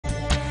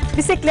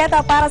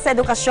Bisikleta para sa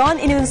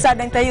edukasyon, inilunsad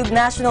ng Tayug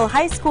National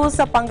High School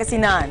sa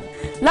Pangasinan.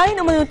 Layo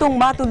naman itong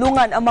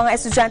matulungan ang mga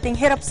estudyanteng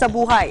hirap sa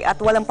buhay at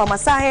walang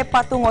pamasahe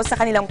patungo sa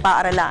kanilang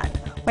paaralan.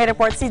 May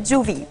report si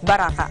Juvie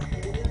Baraka.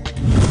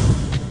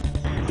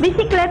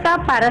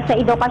 Bisikleta para sa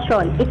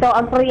edukasyon. Ito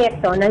ang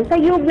proyekto ng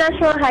Tayug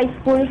National High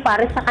School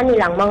para sa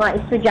kanilang mga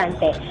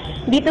estudyante.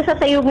 Dito sa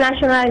Tayug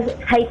National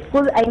High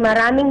School ay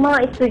maraming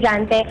mga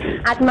estudyante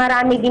at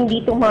marami din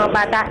dito mga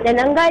bata na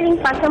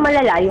nanggaling pa sa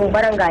malalayong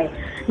barangay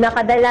na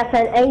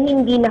kadalasan ay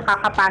hindi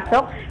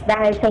nakakapasok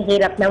dahil sa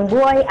hirap ng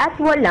buhay at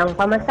walang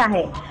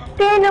pamasahe.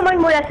 Kaya naman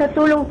mula sa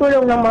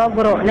tulong-tulong ng mga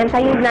guro ng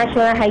Tayug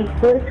National High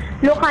School,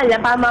 lokal na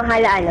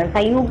pamahalaan ng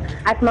Tayug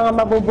at mga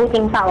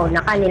mabubuting tao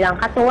na kanilang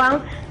katuwang,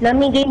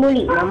 namigay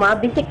muli ng mga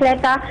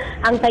bisikleta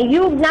ang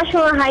Tayug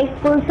National High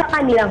School sa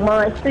kanilang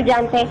mga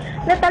estudyante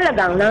na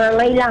talagang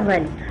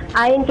nangangailangan.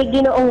 Ayon kay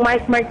Ginoong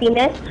Mark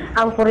Martinez,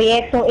 ang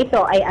proyektong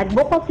ito ay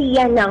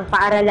advokasya ng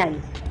paaralan.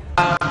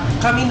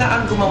 Kami na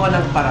ang gumawa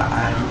ng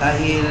paraan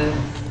dahil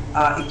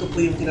ito po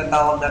yung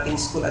tinatawag nating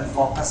school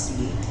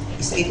advocacy.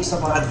 Isa ito sa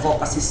mga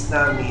advocacies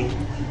namin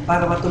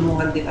para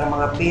matulungan din ang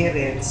mga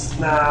parents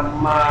na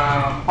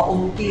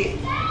mapaunti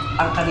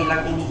ang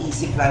kanilang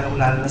iniisip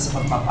lalong-lalo na sa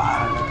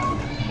pagpapaaral ng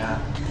kanilang anak.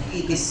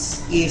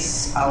 This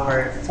is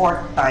our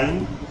 4th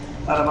time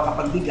para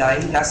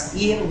makapagbigay. Last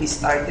year we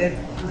started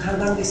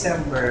hanggang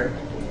December.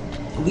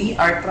 We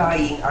are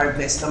trying our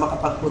best na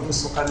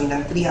makapagproduce kami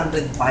ng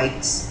 300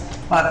 bikes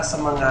para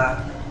sa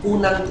mga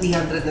unang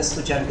 300 na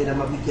estudyante na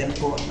mabigyan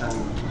po ng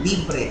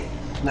libre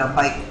na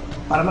bike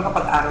para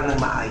makapag-aral ng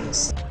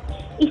maayos.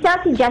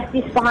 Isa si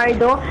Justice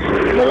Fajardo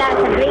mula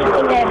sa grade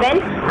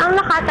 11 ang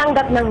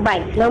nakatanggap ng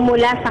bike na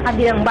mula sa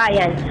kabilang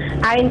bayan.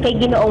 Ayon kay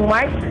Ginoong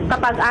Mark,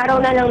 kapag araw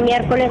na ng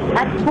Miyerkules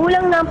at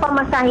kulang na ang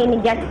pamasahe ni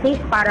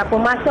Justice para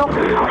pumasok,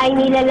 ay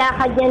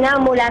nilalakad niya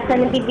na mula sa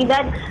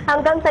Natividad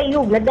hanggang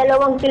Tayug na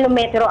 2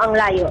 kilometro ang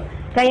layo.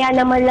 Kaya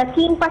naman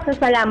laking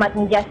pasasalamat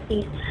ni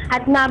Justice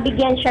at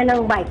nabigyan siya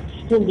ng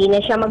bike. Hindi na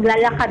siya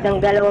maglalakad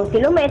ng 2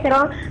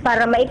 kilometro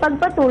para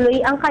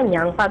maipagpatuloy ang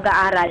kanyang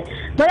pag-aaral.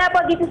 Mula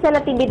po dito sa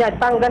Natividad,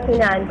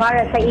 Pangasinan,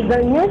 para sa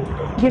Eagle News,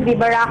 Juvie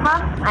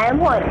Baraka, I am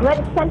one with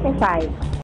 25.